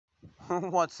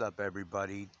What's up,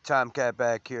 everybody? Tomcat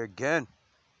back here again.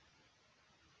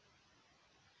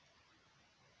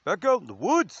 Back out in the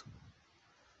woods.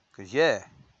 Cause yeah,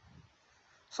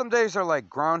 some days are like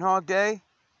Groundhog Day,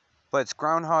 but it's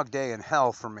Groundhog Day in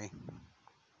hell for me.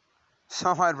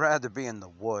 So I'd rather be in the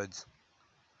woods.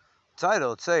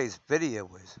 Title of today's video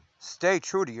is Stay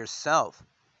True to Yourself.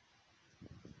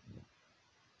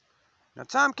 Now,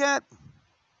 Tomcat,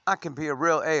 I can be a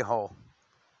real a-hole.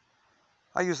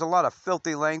 I use a lot of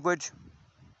filthy language.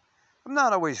 I'm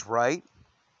not always right.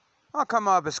 I'll come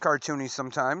off as cartoony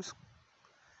sometimes.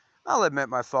 I'll admit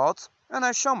my faults, and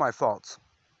I show my faults.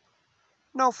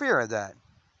 No fear of that.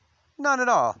 None at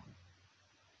all.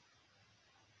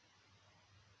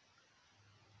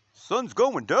 Sun's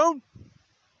going down.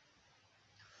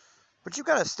 But you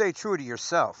gotta stay true to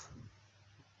yourself.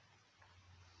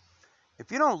 If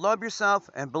you don't love yourself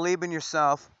and believe in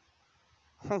yourself,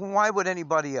 why would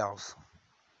anybody else?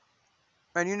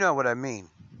 And you know what I mean.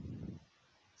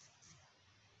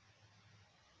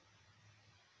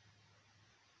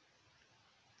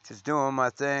 Just doing my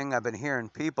thing. I've been hearing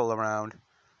people around,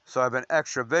 so I've been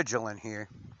extra vigilant here.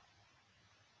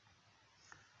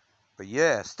 But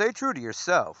yeah, stay true to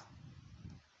yourself.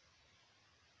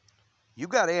 You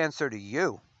got to answer to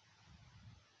you.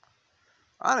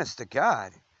 Honest to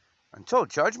God, until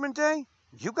Judgment Day,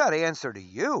 you got to answer to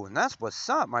you, and that's what's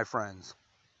up, my friends.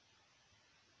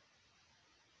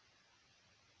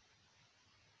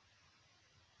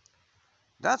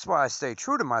 That's why I stay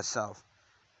true to myself.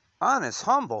 Honest,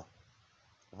 humble,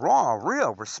 raw,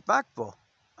 real, respectful.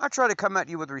 I try to come at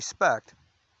you with respect.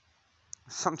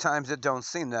 Sometimes it don't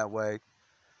seem that way,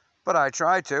 but I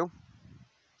try to.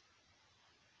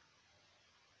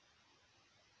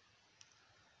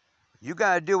 You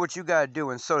gotta do what you gotta do,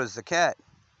 and so does the cat.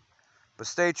 But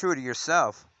stay true to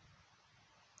yourself.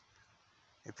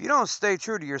 If you don't stay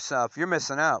true to yourself, you're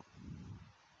missing out.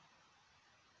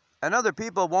 And other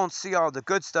people won't see all the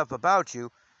good stuff about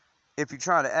you if you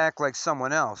try to act like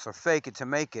someone else or fake it to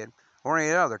make it or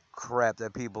any other crap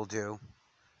that people do.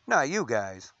 Not you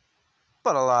guys,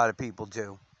 but a lot of people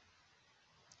do.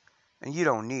 And you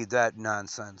don't need that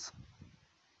nonsense.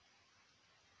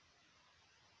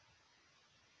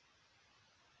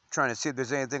 Trying to see if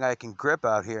there's anything I can grip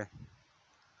out here.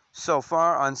 So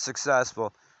far,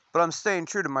 unsuccessful, but I'm staying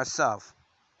true to myself.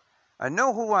 I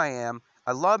know who I am.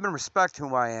 I love and respect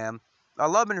who I am. I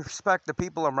love and respect the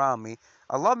people around me.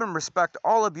 I love and respect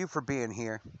all of you for being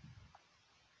here.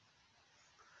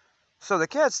 So the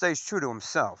cat stays true to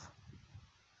himself.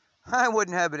 I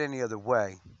wouldn't have it any other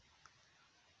way.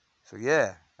 So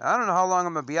yeah, I don't know how long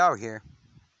I'm going to be out here.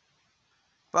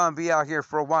 But I'm going to be out here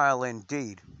for a while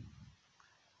indeed.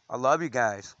 I love you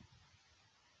guys.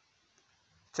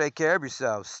 Take care of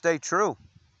yourselves. Stay true.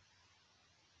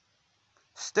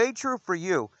 Stay true for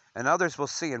you, and others will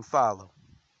see and follow.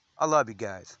 I love you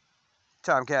guys.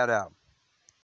 Tomcat out.